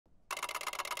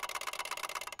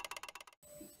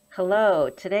Hello.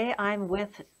 Today I'm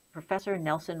with Professor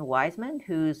Nelson Wiseman,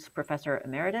 who's Professor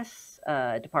Emeritus,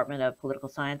 Department of Political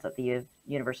Science at the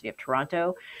University of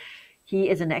Toronto. He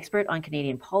is an expert on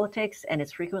Canadian politics and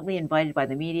is frequently invited by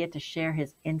the media to share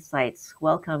his insights.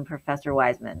 Welcome, Professor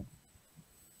Wiseman.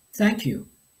 Thank you.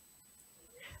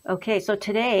 Okay, so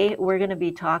today we're going to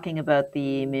be talking about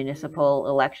the municipal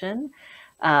election.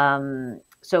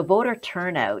 So voter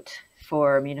turnout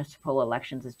for municipal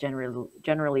elections is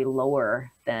generally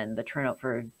lower than the turnout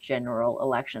for general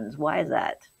elections. Why is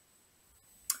that?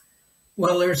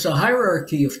 Well, there's a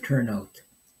hierarchy of turnout.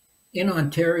 In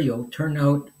Ontario,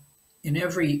 turnout in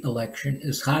every election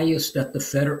is highest at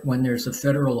when there's a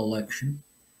federal election,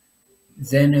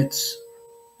 then it's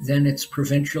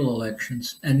provincial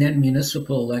elections, and then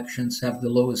municipal elections have the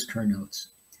lowest turnouts.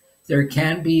 There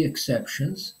can be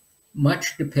exceptions.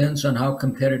 Much depends on how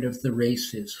competitive the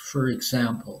race is. For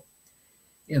example,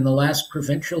 in the last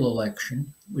provincial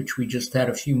election, which we just had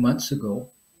a few months ago,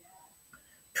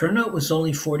 turnout was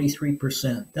only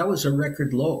 43%. That was a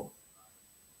record low.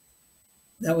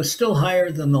 That was still higher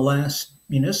than the last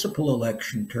municipal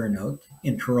election turnout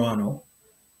in Toronto,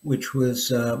 which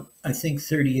was, I think,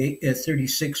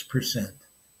 36%.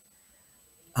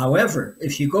 However,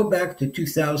 if you go back to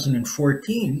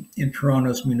 2014 in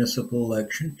Toronto's municipal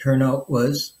election, turnout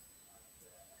was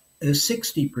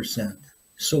 60%.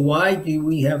 So why do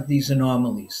we have these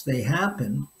anomalies? They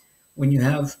happen when you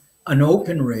have an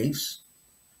open race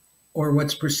or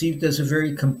what's perceived as a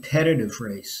very competitive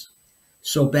race.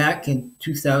 So back in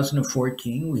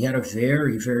 2014, we had a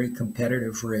very, very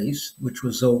competitive race, which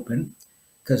was open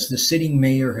because the sitting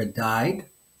mayor had died,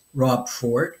 Rob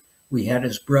Ford. We had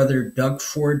his brother Doug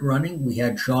Ford running. We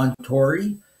had John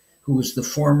Tory, who was the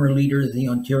former leader of the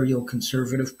Ontario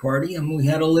Conservative Party. And we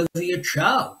had Olivia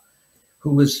Chow,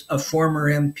 who was a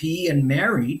former MP and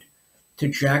married to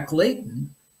Jack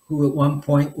Layton, who at one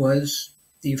point was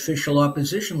the official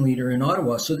opposition leader in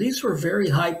Ottawa. So these were very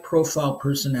high profile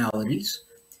personalities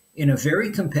in a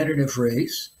very competitive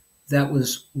race that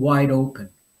was wide open.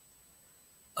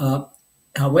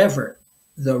 However,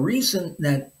 the reason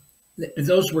that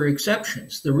those were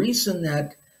exceptions, the reason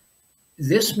that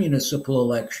this municipal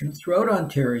election throughout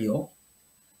Ontario,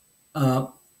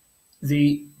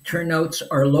 the turnouts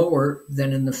are lower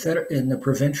than in the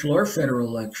provincial or federal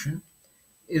election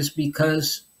is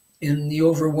because in the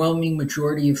overwhelming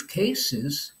majority of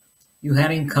cases, you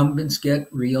had incumbents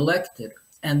get reelected.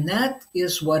 And that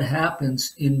is what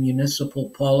happens in municipal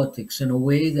politics in a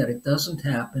way that it doesn't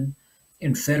happen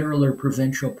in federal or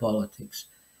provincial politics.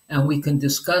 And we can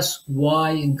discuss why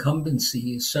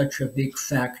incumbency is such a big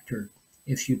factor.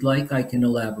 If you'd like, I can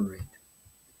elaborate.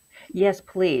 Yes,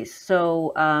 please.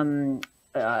 So,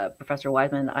 Professor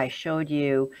Wiseman, I showed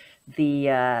you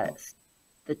the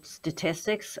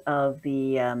statistics of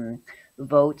the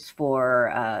votes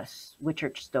for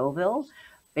Whitchurch Stouffville.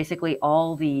 Basically,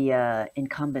 all the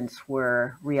incumbents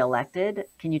were reelected.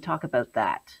 Can you talk about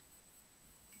that?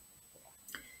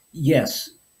 Yes,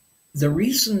 the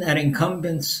reason that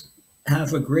incumbents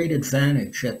have a great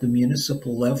advantage at the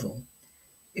municipal level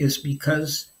is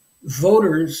because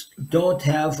voters don't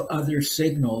have other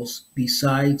signals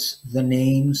besides the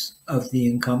names of the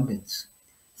incumbents.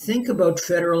 Think about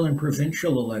federal and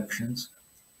provincial elections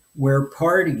where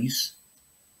parties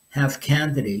have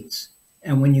candidates,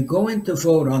 and when you go in to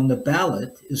vote on the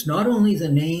ballot is not only the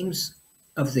names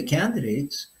of the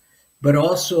candidates, but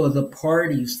also the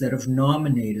parties that have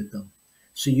nominated them.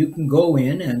 So you can go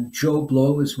in and Joe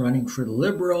Blow is running for the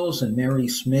Liberals and Mary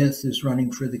Smith is running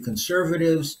for the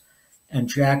Conservatives and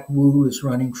Jack Wu is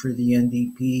running for the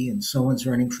NDP and someone's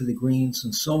running for the Greens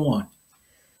and so on.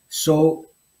 So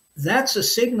that's a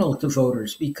signal to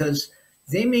voters because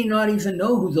they may not even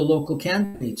know who the local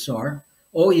candidates are.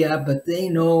 Oh yeah, but they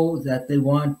know that they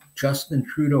want Justin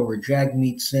Trudeau or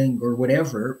Jagmeet Singh or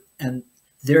whatever, and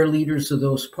they're leaders of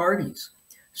those parties.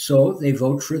 So they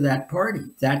vote for that party,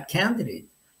 that candidate.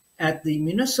 At the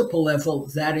municipal level,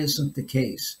 that isn't the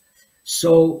case.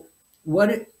 So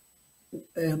what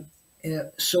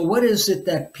what is it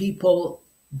that people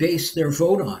base their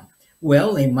vote on?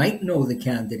 Well, they might know the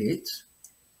candidates.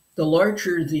 The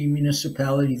larger the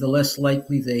municipality, the less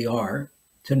likely they are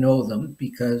to know them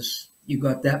because you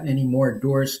got that many more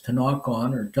doors to knock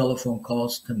on or telephone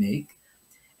calls to make.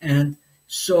 And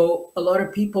so a lot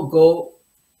of people go,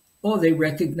 oh, they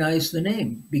recognize the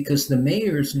name because the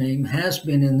mayor's name has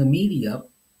been in the media,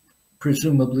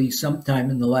 presumably sometime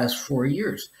in the last 4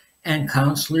 years. And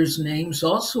councillors' names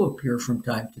also appear from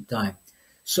time to time.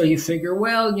 So you figure,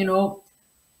 well,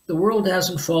 the world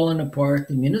hasn't fallen apart.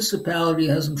 The municipality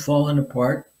hasn't fallen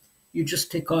apart. You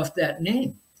just take off that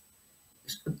name.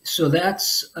 So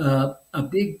that's a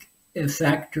big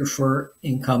factor for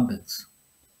incumbents.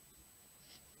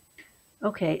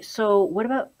 Okay, so what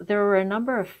about there were a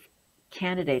number of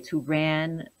candidates who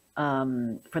ran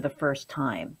for the first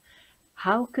time.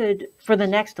 How could, for the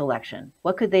next election,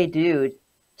 what could they do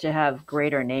to have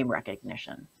greater name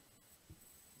recognition?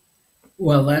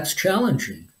 Well, that's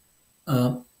challenging,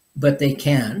 uh, but they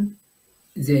can.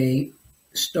 They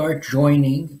start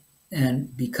joining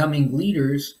and becoming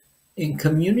leaders in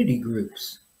community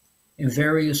groups, in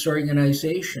various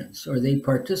organizations, or they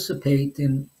participate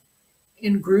in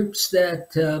groups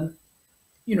that,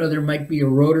 there might be a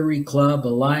Rotary Club, a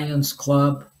Lions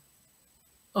Club,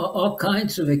 all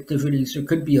kinds of activities. There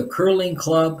could be a curling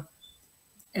club,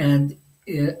 and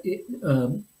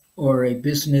or a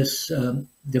business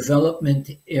development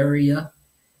area,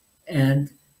 and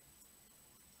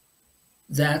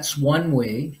that's one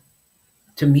way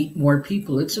to meet more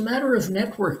people. It's a matter of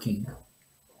networking,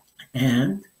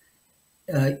 and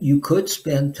you could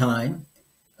spend time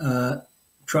uh,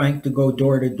 trying to go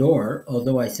door to door.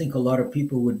 Although I think a lot of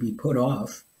people would be put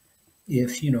off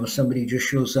if somebody just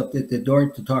shows up at the door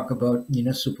to talk about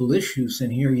municipal issues,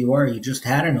 and here you are, you just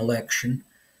had an election.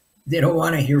 They don't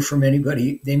want to hear from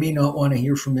anybody. They may not want to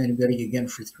hear from anybody again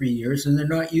for 3 years, and they're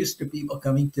not used to people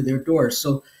coming to their door.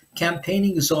 So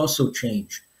campaigning has also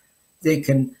changed. They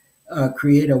can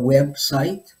create a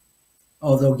website,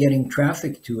 although getting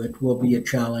traffic to it will be a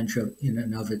challenge in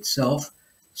and of itself.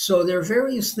 So there are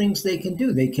various things they can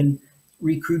do. They can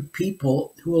recruit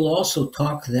people who will also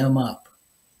talk them up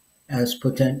as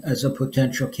a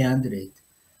potential candidate.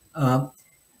 Uh,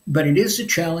 but it is a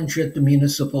challenge at the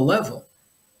municipal level.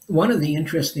 One of the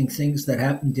interesting things that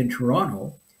happened in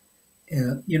Toronto,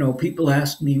 people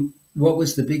asked me what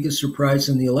was the biggest surprise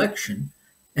in the election.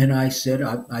 And I said,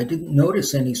 I didn't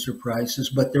notice any surprises,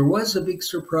 but there was a big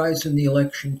surprise in the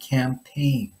election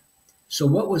campaign. So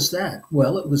what was that?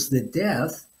 Well, it was the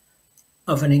death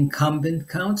of an incumbent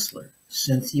councillor,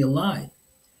 Cynthia Lai.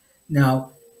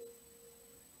 Now,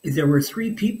 there were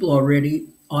three people already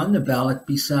on the ballot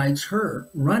besides her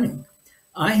running.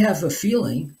 I have a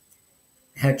feeling,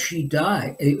 had she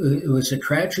died, it was a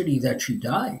tragedy that she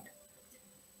died.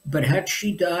 But had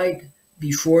she died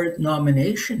before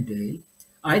nomination day,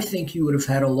 I think you would have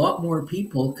had a lot more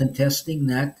people contesting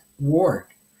that ward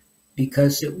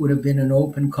because it would have been an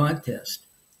open contest.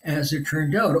 As it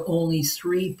turned out, only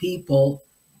three people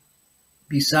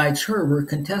besides her were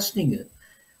contesting it.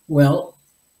 Well,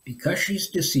 because she's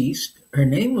deceased, her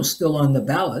name was still on the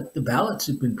ballot. The ballots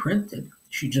had been printed.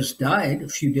 She just died a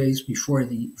few days before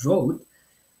the vote.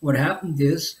 What happened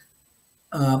is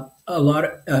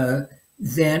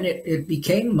then it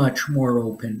became much more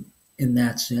open in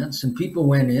that sense, and people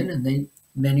went in, and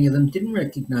many of them didn't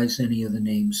recognize any of the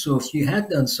names. So if you had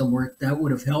done some work, that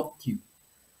would have helped you.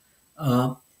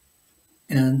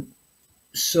 And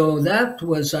so that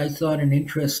was, I thought, an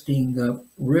interesting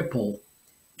ripple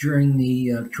during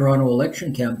the Toronto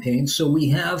election campaign. So we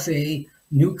have a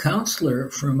new councillor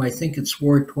from, I think it's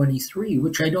Ward 23,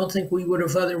 which I don't think we would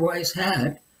have otherwise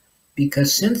had,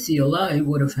 because Cynthia Lai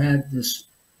would have had this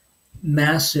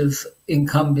massive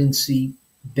incumbency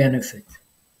benefit.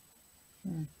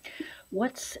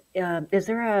 Is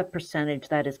there a percentage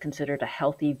that is considered a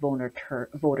healthy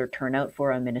voter turnout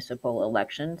for a municipal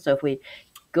election? So if we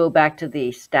go back to the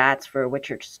stats for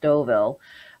Whitchurch Stouffville,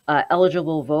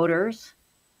 eligible voters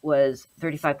was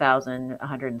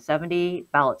 35,170,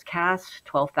 ballots cast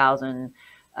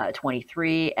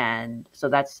 12,023, and so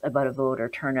that's about a voter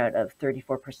turnout of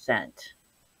 34%.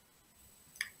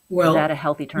 Well, is that a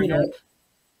healthy turnout?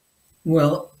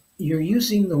 Well, you're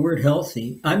using the word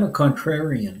healthy. I'm a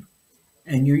contrarian,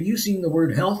 and you're using the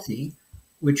word healthy,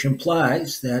 which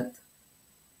implies that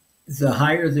the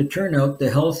higher the turnout, the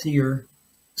healthier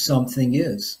something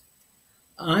is.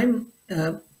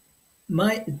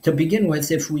 To begin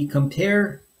with, if we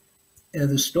compare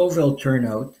the Stouffville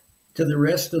turnout to the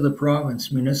rest of the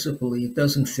province municipally, it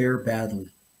doesn't fare badly.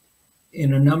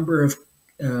 In a number of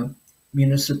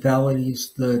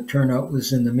municipalities, the turnout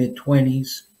was in the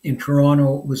mid-20s. In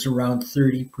Toronto, it was around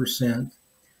 30%.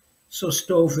 So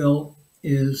Stouffville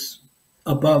is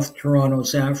above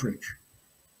Toronto's average.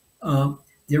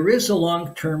 There is a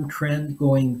long-term trend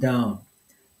going down.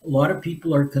 A lot of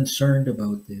people are concerned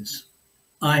about this.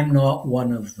 I'm not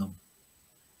one of them.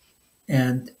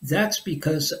 And that's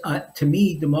because, to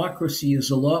me, democracy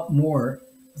is a lot more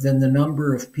than the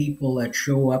number of people that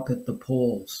show up at the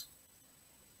polls.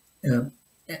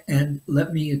 And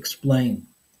let me explain.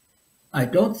 I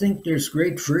don't think there's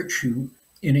great virtue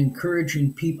in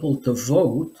encouraging people to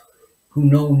vote who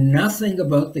know nothing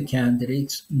about the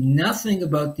candidates, nothing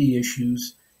about the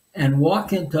issues, and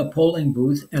walk into a polling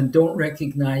booth and don't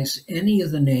recognize any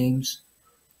of the names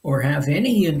or have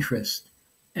any interest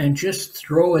and just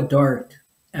throw a dart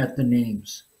at the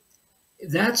names.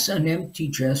 That's an empty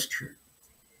gesture.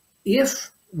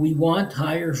 If we want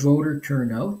higher voter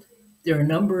turnout, there are a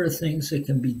number of things that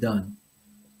can be done.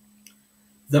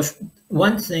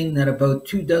 One thing that about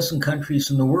 24 countries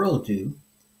in the world do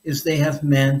is they have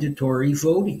mandatory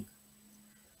voting.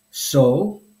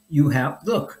 So we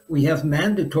have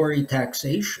mandatory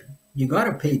taxation. You got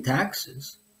to pay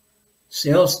taxes,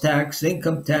 sales tax,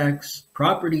 income tax,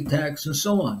 property tax, and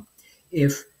so on.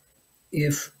 If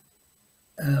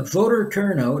voter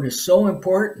turnout is so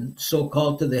important,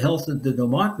 so-called to the health of the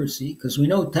democracy, because we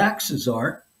know taxes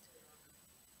are,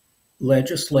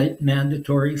 legislate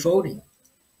mandatory voting.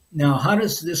 Now, how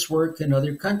does this work in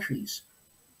other countries?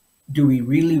 Do we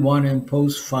really want to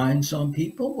impose fines on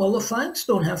people? Well, the fines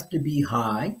don't have to be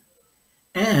high.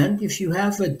 And if you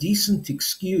have a decent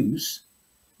excuse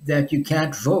that you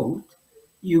can't vote,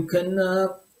 you can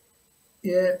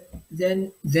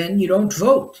then you don't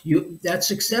vote. That's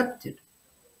accepted.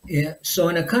 So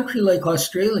in a country like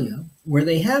Australia, where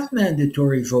they have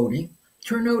mandatory voting,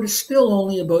 turnout is still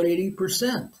only about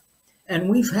 80%. And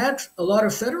we've had a lot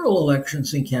of federal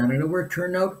elections in Canada where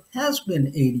turnout has been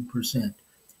 80%.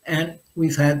 And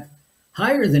we've had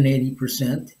higher than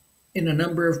 80% in a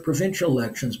number of provincial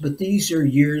elections, but these are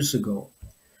years ago.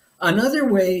 Another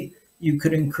way you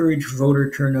could encourage voter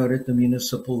turnout at the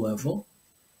municipal level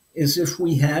is if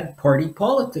we had party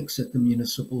politics at the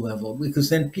municipal level, because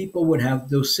then people would have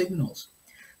those signals.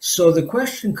 So the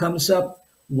question comes up,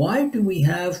 why do we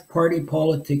have party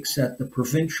politics at the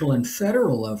provincial and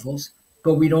federal levels,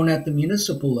 but we don't at the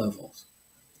municipal levels?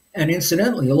 And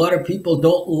incidentally, a lot of people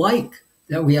don't like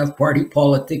that we have party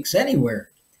politics anywhere,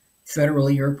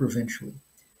 federally or provincially.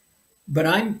 But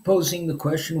I'm posing the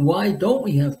question, why don't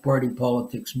we have party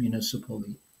politics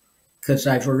municipally? Because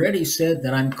I've already said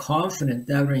that I'm confident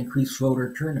that would increase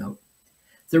voter turnout.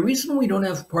 The reason we don't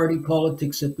have party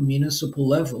politics at the municipal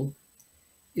level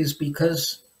is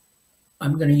because,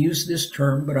 I'm going to use this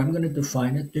term, but I'm going to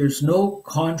define it. There's no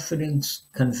confidence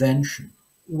convention.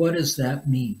 What does that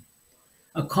mean?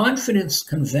 A confidence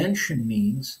convention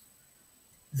means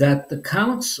that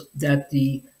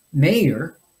the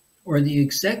mayor or the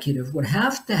executive would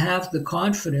have to have the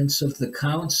confidence of the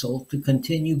council to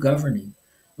continue governing.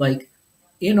 Like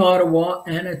in Ottawa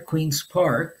and at Queen's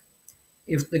Park,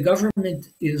 if the government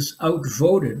is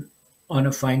outvoted on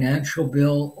a financial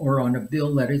bill or on a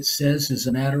bill that it says is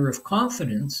a matter of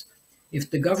confidence,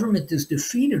 if the government is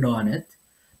defeated on it,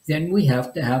 then we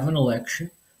have to have an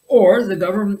election. Or the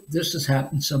government, this has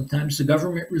happened sometimes, the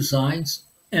government resigns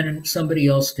and somebody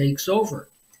else takes over.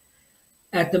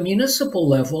 At the municipal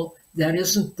level, that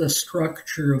isn't the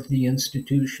structure of the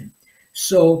institution.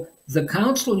 So the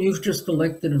council you've just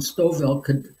elected in Stouffville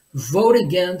could vote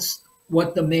against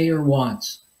what the mayor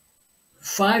wants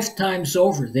 5 times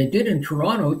over. They did in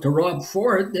Toronto to Rob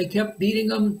Ford. They kept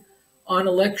beating him on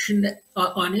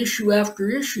on issue after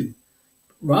issue.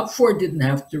 Rob Ford didn't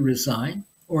have to resign,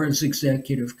 or his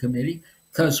executive committee,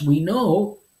 because we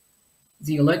know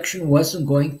the election wasn't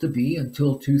going to be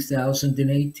until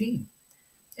 2018.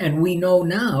 And we know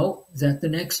now that the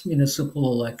next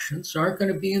municipal elections aren't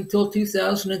going to be until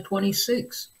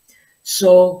 2026.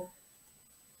 So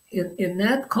in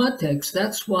that context,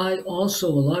 that's why also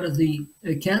a lot of the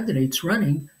candidates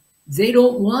running, they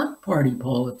don't want party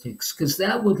politics, because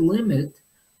that would limit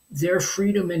their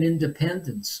freedom and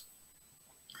independence.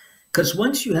 Because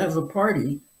once you have a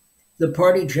party, the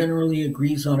party generally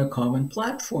agrees on a common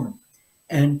platform.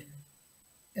 And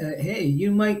hey,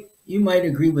 you might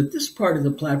agree with this part of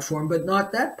the platform, but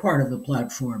not that part of the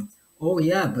platform. Oh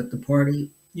yeah, but the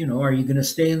party, are you going to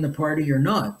stay in the party or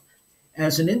not?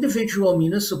 As an individual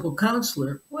municipal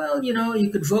councillor, well, you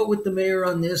could vote with the mayor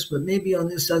on this, but maybe on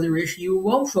this other issue, you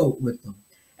won't vote with them.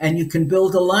 And you can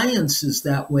build alliances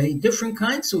that way, different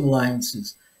kinds of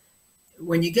alliances.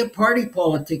 When you get party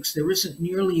politics, there isn't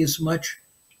nearly as much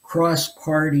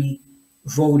cross-party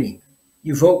voting.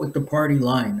 You vote with the party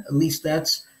line. At least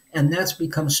that's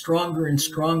become stronger and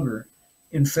stronger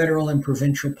in federal and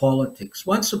provincial politics.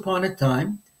 Once upon a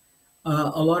time,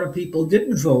 a lot of people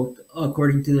didn't vote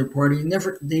according to their party.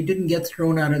 They didn't get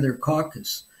thrown out of their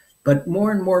caucus. But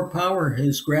more and more power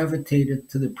has gravitated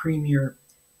to the premier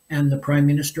and the prime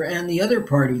minister and the other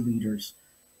party leaders,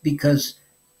 because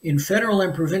in federal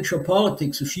and provincial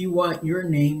politics, if you want your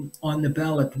name on the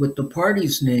ballot with the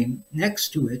party's name next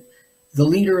to it, the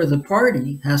leader of the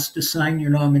party has to sign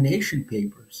your nomination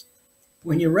papers.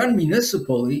 When you run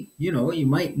municipally, you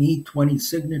might need 20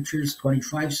 signatures,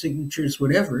 25 signatures,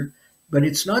 whatever, but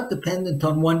it's not dependent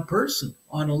on one person,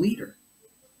 on a leader.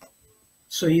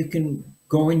 So you can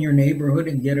go in your neighborhood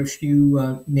and get a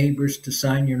few neighbors to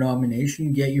sign your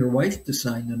nomination, get your wife to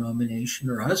sign the nomination,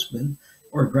 or husband,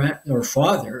 or or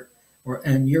father,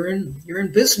 and you're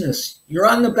in business. You're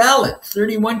on the ballot.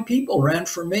 31 people ran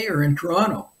for mayor in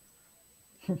Toronto.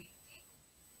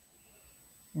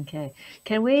 Okay.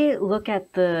 Can we look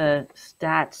at the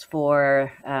stats for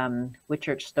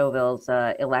Whitchurch Stouffville's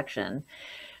election?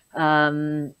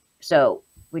 So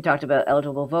we talked about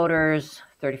eligible voters,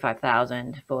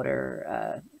 35,000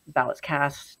 voter ballots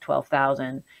cast,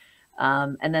 12,000.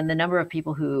 And then the number of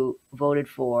people who voted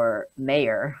for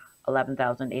mayor,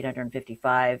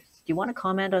 11,855. Do you want to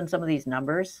comment on some of these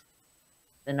numbers?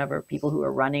 The number of people who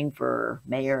are running for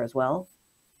mayor as well?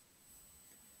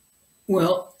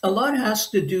 Well, a lot has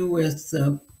to do with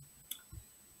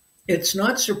it's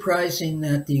not surprising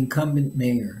that the incumbent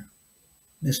mayor,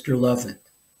 Mr. Lovett,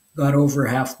 got over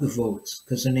half the votes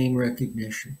because of name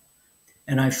recognition.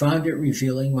 And I found it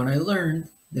revealing when I learned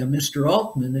that Mr.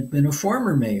 Altman had been a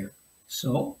former mayor.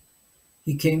 So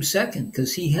he came second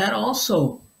because he had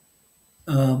also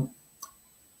a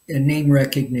name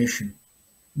recognition.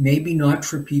 Maybe not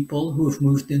for people who have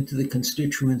moved into the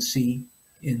constituency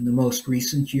in the most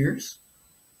recent years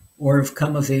or have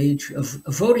come of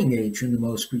voting age in the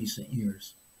most recent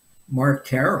years. Mark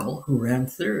Carroll, who ran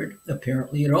third,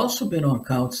 apparently had also been on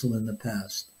council in the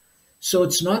past. So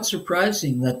it's not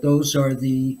surprising that those are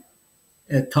the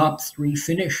top three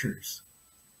finishers.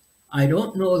 I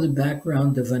don't know the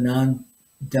background of Anand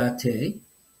Date.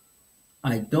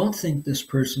 I don't think this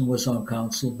person was on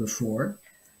council before.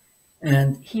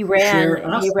 And he ran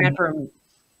for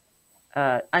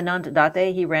Anand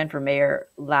Date. He ran for mayor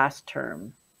last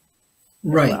term.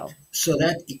 Right. Well. So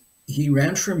that he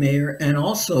ran for mayor and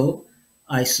also,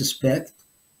 I suspect,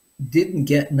 didn't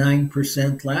get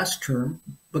 9% last term,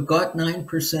 but got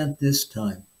 9% this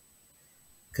time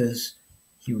because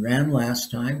he ran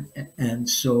last time. And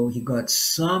so he got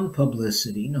some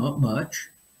publicity, not much,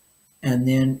 and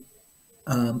then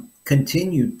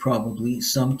continued probably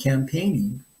some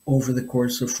campaigning over the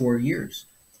course of 4 years.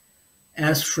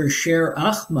 As for Sher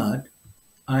Ahmad,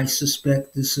 I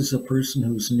suspect this is a person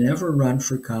who's never run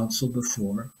for council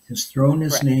before, has thrown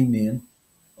his name in,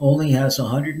 only has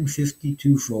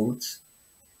 152 votes,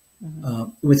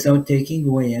 without taking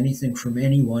away anything from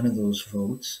any one of those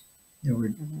votes. There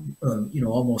were,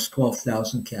 almost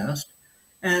 12,000 cast,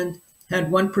 and had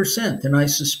 1%. And I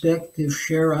suspect if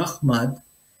Sher Ahmad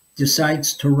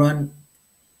decides to run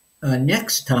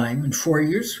next time, in 4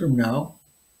 years from now,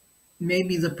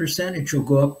 maybe the percentage will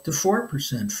go up to 4%,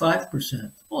 5%.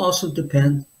 It will also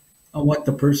depend on what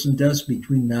the person does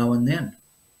between now and then.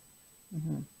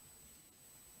 Mm-hmm.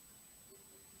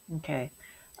 Okay.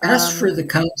 As for the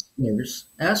counselors,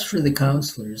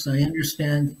 I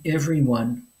understand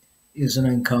everyone is an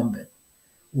incumbent.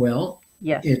 Well,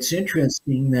 yes. It's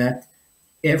interesting that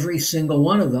every single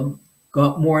one of them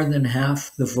got more than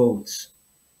half the votes.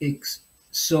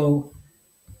 So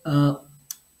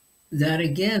that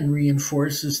again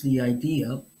reinforces the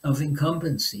idea of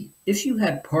incumbency. If you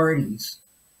had parties,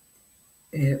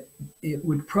 it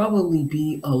would probably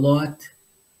be a lot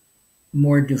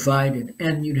more divided,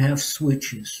 and you'd have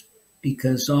switches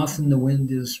because often the wind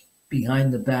is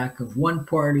behind the back of one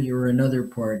party or another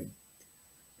party.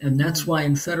 And that's why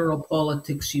in federal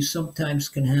politics you sometimes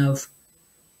can have,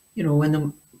 when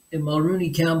the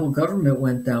Mulroney Campbell government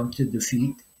went down to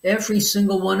defeat, every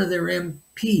single one of their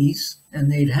MPs,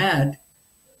 and they'd had,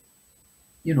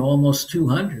 almost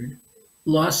 200,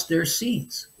 lost their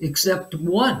seats, except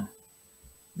one.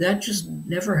 That just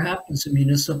never happens in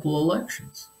municipal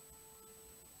elections.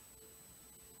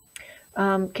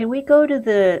 Can we go to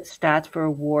the stats for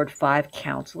Ward 5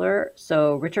 councillor?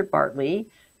 So Richard Bartley,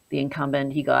 the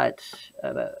incumbent, he got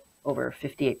over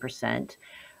 58%.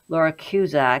 Laura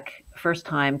Cusack,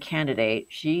 first-time candidate,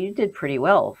 she did pretty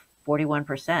well,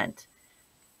 41%.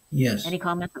 Yes. Any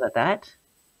comments about that?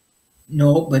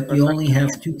 No, but you only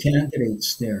have two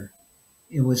candidates there.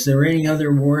 Was there any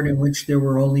other ward in which there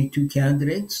were only two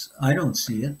candidates? I don't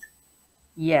see it.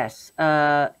 Yes.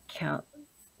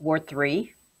 Ward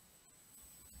 3.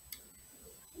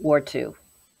 Ward 2.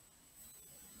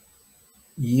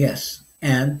 Yes.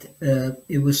 And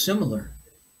it was similar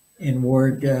in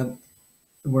Ward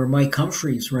where Mike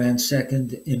Humphreys ran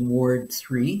second in Ward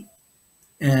 3,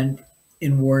 and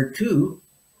in Ward 2,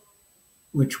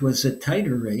 which was a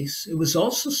tighter race, it was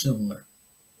also similar.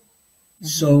 Mm-hmm.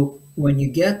 So when you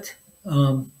get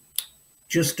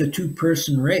just a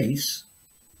two-person race,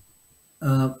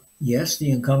 yes,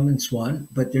 the incumbents won,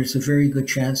 but there's a very good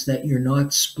chance that you're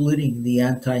not splitting the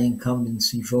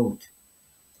anti-incumbency vote.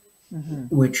 Hmm.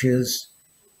 which is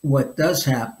what does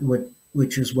happen,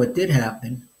 which is what did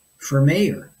happen for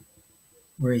mayor,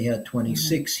 where he had Hmm.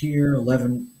 26 here,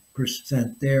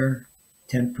 11% there,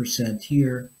 10%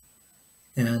 here,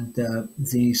 and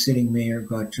the sitting mayor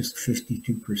got just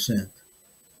 52%.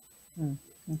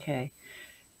 Okay.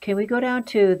 Can we go down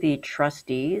to the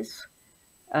trustees?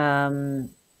 Um,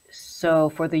 so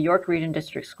for the York Region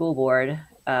District School Board,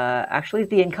 actually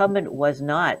the incumbent was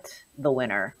not the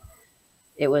winner.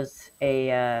 It was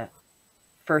a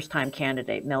first-time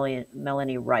candidate,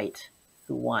 Melanie Wright,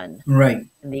 who won. Right.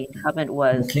 And the incumbent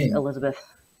was Okay. Elizabeth.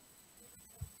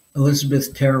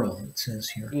 Elizabeth Terrell, it says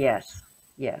here. Yes,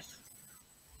 yes.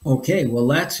 Okay, well,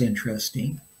 that's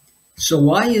interesting. So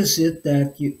why is it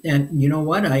that and you know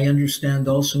what? I understand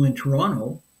also in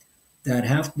Toronto that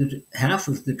half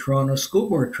of the Toronto School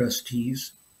Board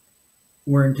trustees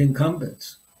weren't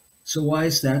incumbents. So why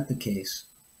is that the case?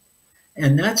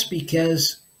 And that's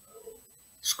because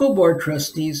school board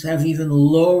trustees have even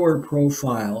lower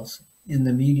profiles in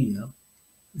the media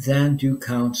than do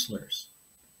counselors.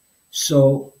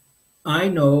 So I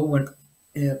know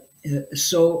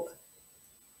so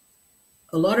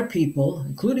a lot of people,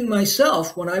 including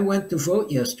myself, when I went to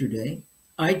vote yesterday,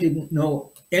 I didn't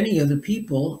know any of the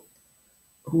people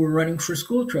who were running for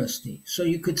school trustee. So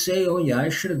you could say, oh, yeah, I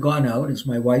should have gone out, as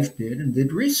my wife did, and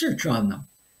did research on them.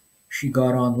 She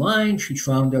got online, she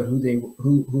found out who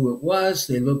it was,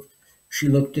 she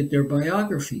looked at their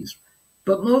biographies.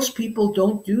 But most people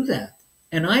don't do that.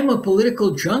 And I'm a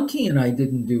political junkie and I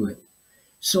didn't do it.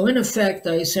 So in effect,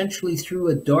 I essentially threw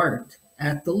a dart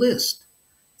at the list.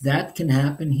 That can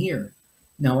happen here.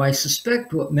 Now, I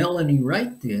suspect what Melanie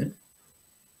Wright did,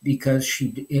 because she,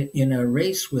 in a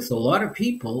race with a lot of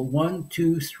people, one,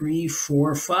 two, three,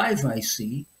 four, five, I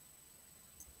see,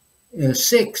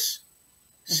 six,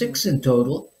 Hmm. six in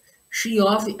total.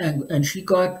 And she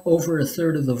got over a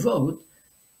third of the vote.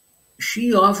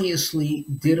 She obviously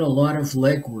did a lot of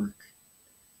legwork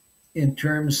in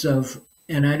terms of,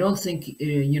 and I don't think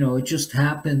it just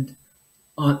happened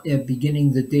on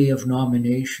beginning the day of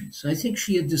nominations. I think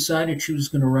she had decided she was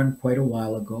going to run quite a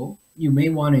while ago. You may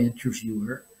want to interview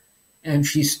her. And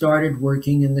she started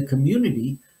working in the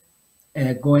community,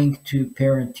 going to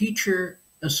parent teacher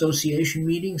association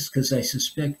meetings, because I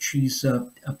suspect she's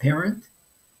a parent,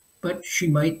 but she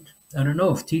might, I don't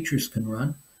know if teachers can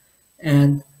run,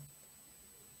 and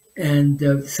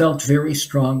felt very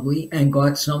strongly and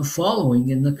got some following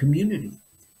in the community.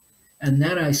 And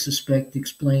that, I suspect,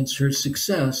 explains her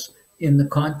success in the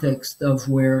context of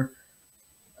where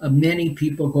many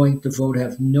people going to vote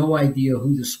have no idea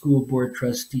who the school board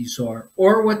trustees are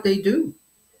or what they do.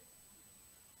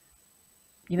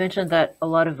 You mentioned that a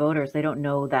lot of voters, they don't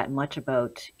know that much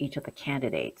about each of the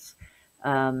candidates.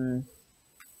 Um,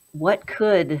 what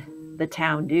could the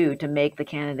town do to make the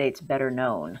candidates better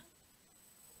known?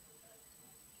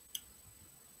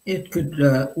 It could,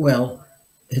 well,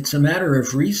 it's a matter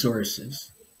of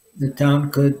resources. The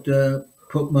town could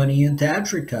put money into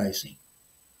advertising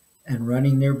and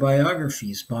running their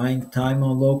biographies, buying time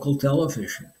on local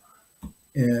television,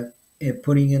 uh,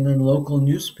 putting it in local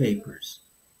newspapers.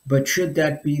 But should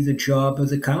that be the job of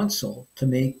the council to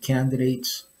make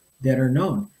candidates that are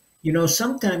known?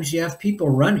 Sometimes you have people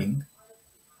running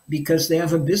because they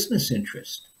have a business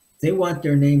interest. They want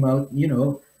their name out,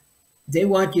 they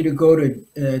want you to go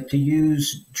to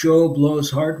use Joe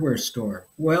Blow's hardware store.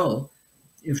 Well,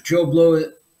 if Joe Blow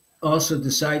also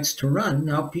decides to run,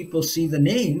 now people see the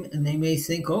name and they may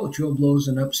think, oh, Joe Blow's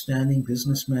an upstanding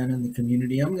businessman in the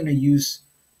community. I'm going to use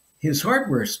his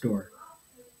hardware store.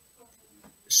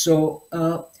 So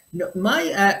no, my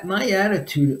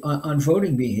attitude on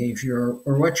voting behavior,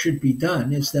 or what should be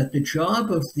done, is that the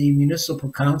job of the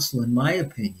municipal council, in my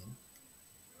opinion,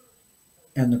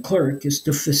 and the clerk, is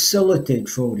to facilitate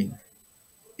voting.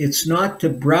 It's not to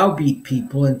browbeat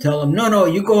people and tell them, no, no,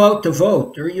 you go out to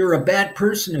vote, or you're a bad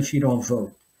person if you don't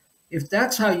vote. If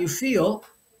that's how you feel,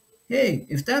 hey,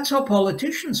 if that's how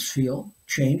politicians feel,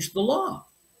 change the law.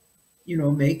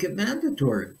 Make it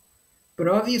mandatory. But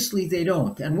obviously they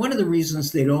don't. And one of the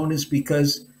reasons they don't is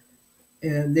because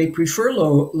they prefer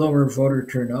lower voter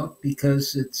turnout,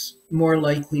 because it's more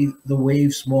likely the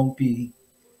waves won't be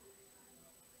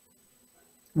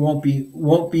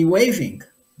waving,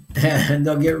 and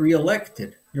they'll get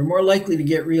reelected. You're more likely to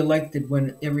get reelected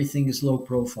when everything is low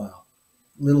profile,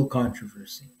 little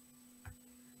controversy.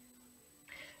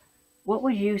 What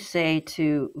would you say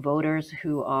to voters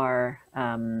who are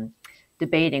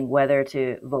debating whether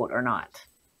to vote or not?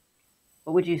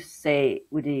 What would you say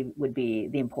would be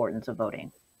the importance of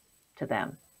voting to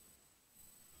them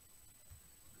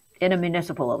in a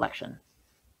municipal election?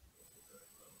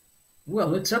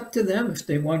 Well, it's up to them if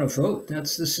they want to vote.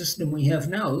 That's the system we have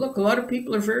now. Look, a lot of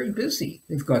people are very busy.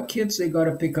 They've got kids they got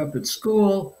to pick up at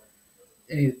school.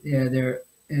 They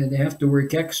have to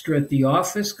work extra at the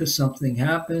office because something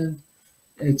happened.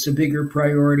 It's a bigger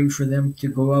priority for them to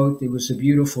go out. It was a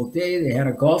beautiful day. They had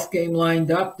a golf game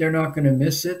lined up. They're not going to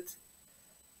miss it.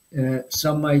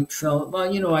 Some might felt,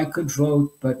 well, I could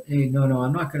vote, but hey, no,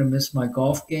 I'm not going to miss my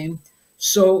golf game.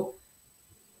 So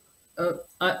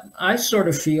I sort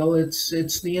of feel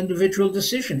it's the individual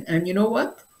decision, and you know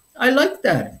what? I like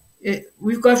that.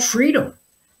 We've got freedom.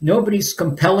 Nobody's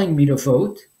compelling me to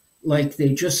vote like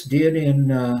they just did in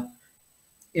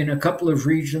a couple of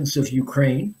regions of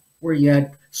Ukraine, where you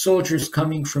had soldiers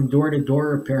coming from door to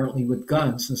door, apparently with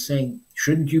guns, and saying,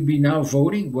 "Shouldn't you be now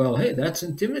voting?" Well, hey, that's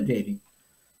intimidating.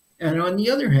 And on the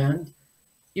other hand,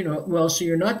 well, so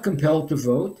you're not compelled to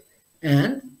vote,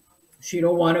 and if you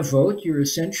don't want to vote, you're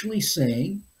essentially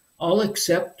saying, I'll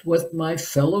accept what my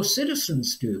fellow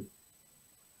citizens do.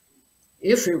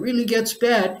 If it really gets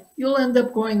bad, you'll end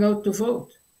up going out to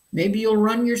vote. Maybe you'll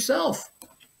run yourself.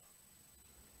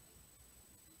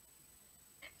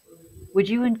 Would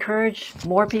you encourage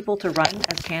more people to run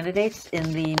as candidates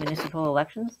in the municipal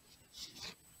elections?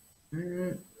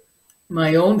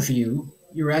 My own view,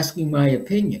 you're asking my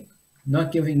opinion,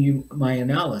 not giving you my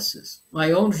analysis.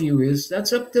 My own view is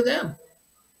that's up to them.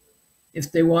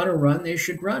 If they want to run, they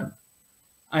should run.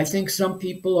 I think some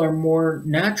people are more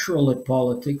natural at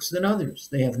politics than others.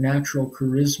 They have natural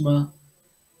charisma.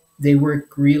 They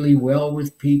work really well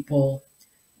with people.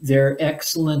 They're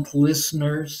excellent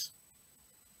listeners.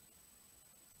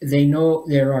 They know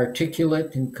they're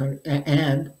articulate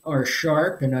and are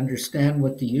sharp and understand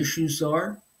what the issues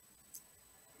are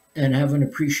and have an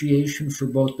appreciation for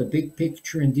both the big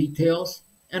picture and details.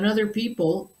 And other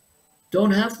people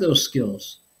don't have those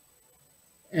skills.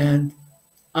 And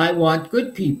I want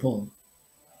good people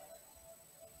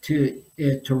to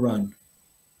run.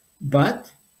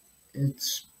 But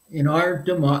it's in our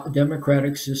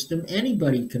democratic system,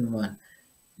 anybody can run.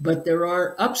 But there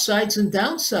are upsides and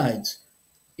downsides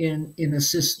in a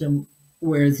system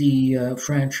where the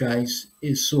franchise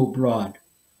is so broad,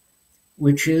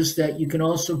 which is that you can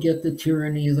also get the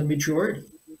tyranny of the majority.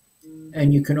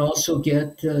 And you can also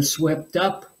get swept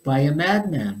up by a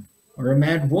madman or a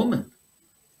mad woman,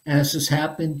 as has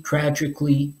happened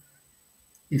tragically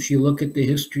if you look at the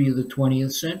history of the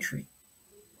 20th century.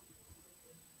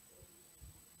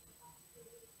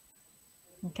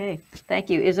 Okay, thank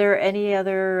you. Is there any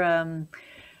other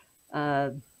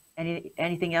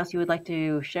anything else you would like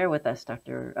to share with us,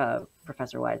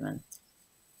 Professor Wiseman?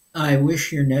 I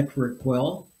wish your network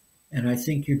well, and I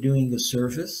think you're doing a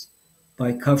service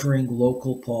by covering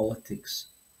local politics.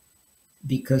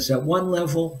 Because at one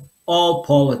level, all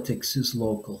politics is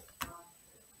local.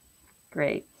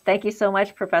 Great. Thank you so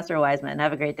much, Professor Wiseman.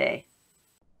 Have a great day.